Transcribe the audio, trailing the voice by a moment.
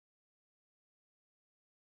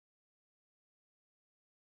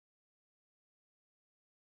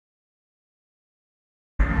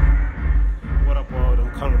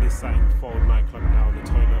currently sat in Fold nightclub now in the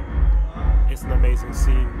toilet. It's an amazing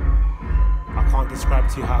scene. I can't describe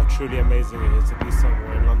to you how truly amazing it is to be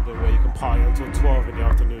somewhere in London where you can party until 12 in the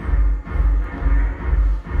afternoon.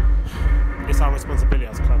 It's our responsibility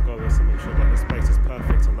as club goers to make sure that this place is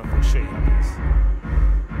perfect and nothing shitty happens.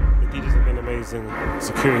 The DJs have been amazing,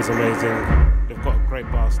 security's amazing, they've got a great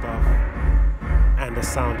bar staff, and the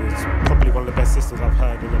sound is probably one of the best systems I've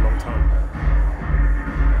heard in a long time.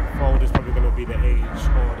 Fold is probably going to be the age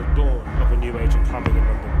or the dawn of a new age in clubbing in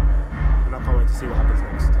London, and I can't wait to see what happens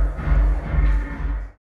next.